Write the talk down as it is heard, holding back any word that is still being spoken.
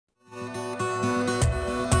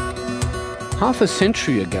Half a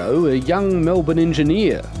century ago, a young Melbourne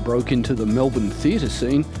engineer broke into the Melbourne theatre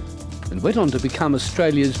scene and went on to become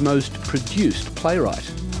Australia's most produced playwright.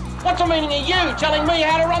 What's the meaning of you telling me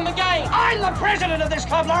how to run the game? I'm the president of this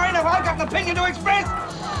club, Lauren. If I've got an opinion to express,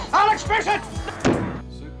 I'll express it.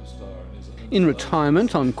 In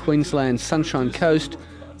retirement on Queensland's Sunshine Coast,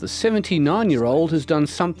 the 79-year-old has done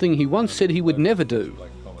something he once said he would never do: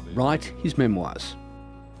 write his memoirs.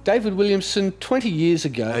 David Williamson, 20 years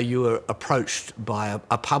ago you were approached by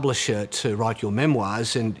a publisher to write your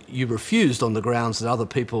memoirs, and you refused on the grounds that other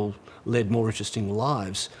people led more interesting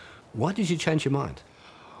lives. Why did you change your mind?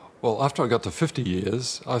 Well, after I got to 50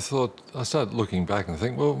 years, I started looking back and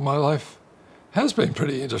think, well, my life has been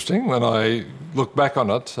pretty interesting when I look back on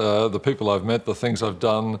it. The people I've met, the things I've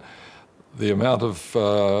done, the amount of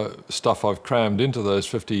stuff I've crammed into those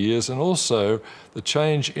 50 years, and also the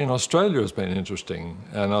change in Australia has been interesting.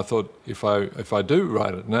 And I thought, if I do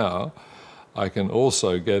write it now, I can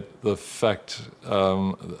also get the facts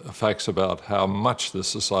about how much this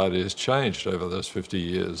society has changed over those 50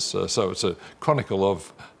 years. So it's a chronicle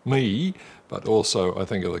of me, but also, I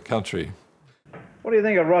think, of the country. What do you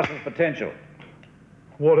think of Ross's potential?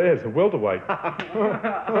 What is? A welterweight.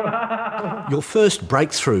 Your first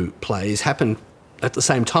breakthrough plays happened at the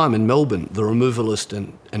same time in Melbourne, The Removalist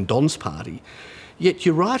and Don's Party. Yet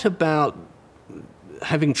you write about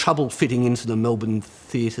having trouble fitting into the Melbourne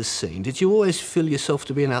theatre scene. Did you always feel yourself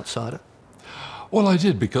to be an outsider? Well, I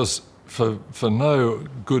did, because for no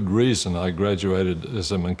good reason I graduated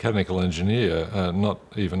as a mechanical engineer, not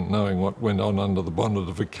even knowing what went on under the bonnet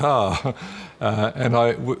of a car. And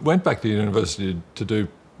I went back to university to do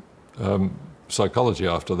psychology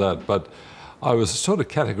after that, but I was sort of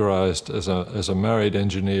categorised as a married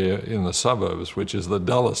engineer in the suburbs, which is the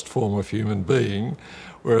dullest form of human being,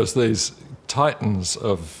 whereas these titans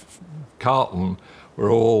of Carlton were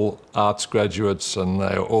all arts graduates, and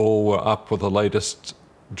they all were up with the latest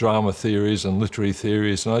drama theories and literary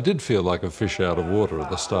theories, and I did feel like a fish out of water at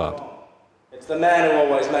the start. It's the man who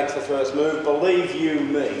always makes the first move, believe you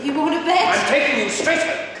me. You want to bet? I'm taking you straight.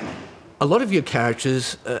 A lot of your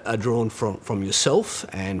characters are drawn from yourself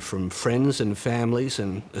and from friends and families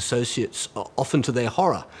and associates, often to their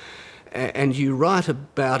horror. And you write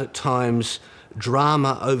about, at times,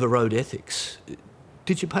 drama overrode ethics.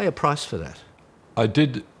 Did you pay a price for that? I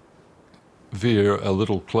did veer a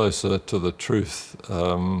little closer to the truth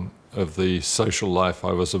of the social life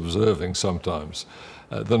I was observing sometimes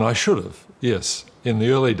than I should have, yes. In the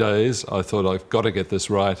early days, I thought, I've got to get this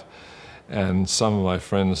right, and some of my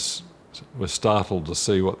friends were startled to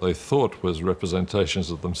see what they thought was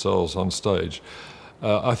representations of themselves on stage.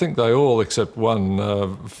 I think they all, except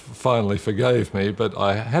one, finally forgave me, but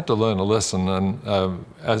I had to learn a lesson, and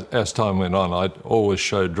as time went on, I'd always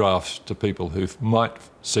show drafts to people who might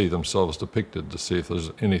see themselves depicted to see if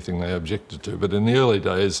there's anything they objected to. But in the early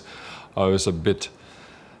days, I was a bit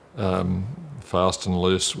fast and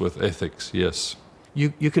loose with ethics, yes.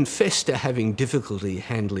 You confess to having difficulty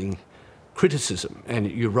handling criticism, and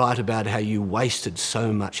you write about how you wasted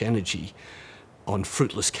so much energy on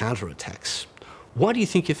fruitless counterattacks. Why do you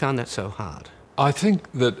think you found that so hard? I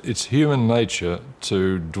think that it's human nature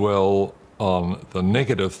to dwell on the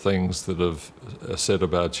negative things that have said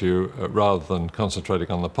about you rather than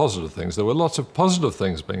concentrating on the positive things. There were lots of positive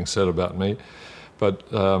things being said about me, but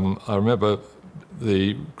I remember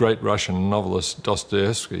the great Russian novelist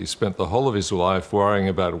Dostoevsky spent the whole of his life worrying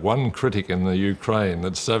about one critic in the Ukraine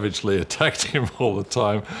that savagely attacked him all the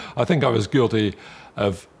time. I think I was guilty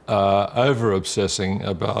of over-obsessing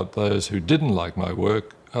about those who didn't like my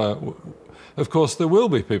work. Of course, there will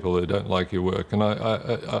be people who don't like your work, and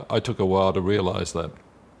I took a while to realise that.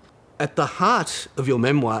 At the heart of your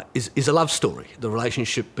memoir is a love story, the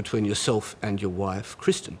relationship between yourself and your wife,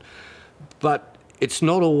 Kristen. But it's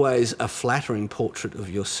not always a flattering portrait of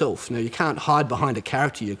yourself. Now, you can't hide behind a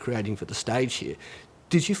character you're creating for the stage here.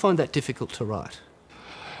 Did you find that difficult to write?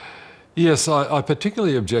 Yes, I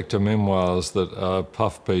particularly object to memoirs that are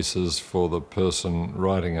puff pieces for the person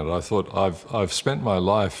writing it. I thought I've spent my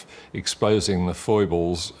life exposing the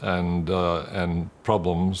foibles and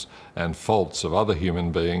problems and faults of other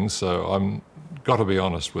human beings, so I'm got to be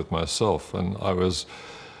honest with myself. And I was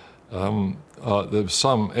there's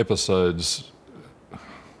some episodes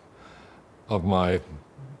of my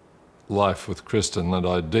life with Kristen that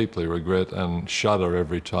I deeply regret and shudder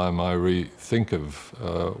every time I rethink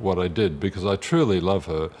of what I did, because I truly love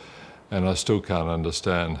her, and I still can't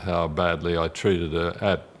understand how badly I treated her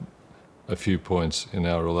at a few points in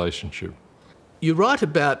our relationship. You write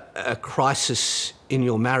about a crisis in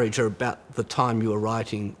your marriage are about the time you were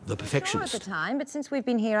writing The Sure Perfectionist. at the time, but since we've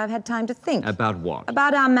been here, I've had time to think. About what?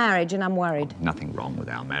 About our marriage, and I'm worried. Nothing wrong with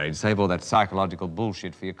our marriage. Save all that psychological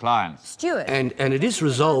bullshit for your clients. Stuart. And it is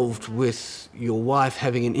resolved with your wife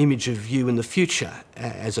having an image of you in the future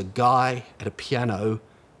as a guy at a piano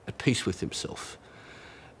at peace with himself.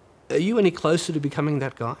 Are you any closer to becoming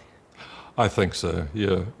that guy? I think so,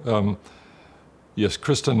 yeah. Yes,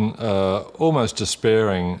 Kristen, almost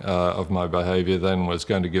despairing of my behaviour then, was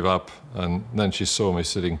going to give up, and then she saw me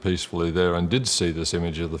sitting peacefully there and did see this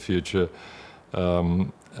image of the future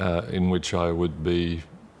in which I would be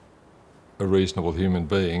a reasonable human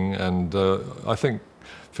being, and I think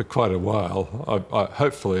for quite a while,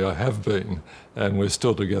 hopefully I have been, and we're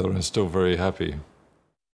still together and still very happy.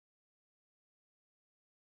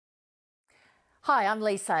 Hi, I'm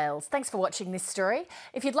Lee Sales. Thanks for watching this story.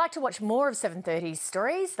 If you'd like to watch more of 730's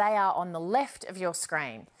stories, they are on the left of your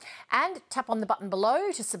screen. And tap on the button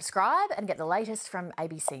below to subscribe and get the latest from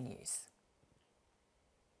ABC News.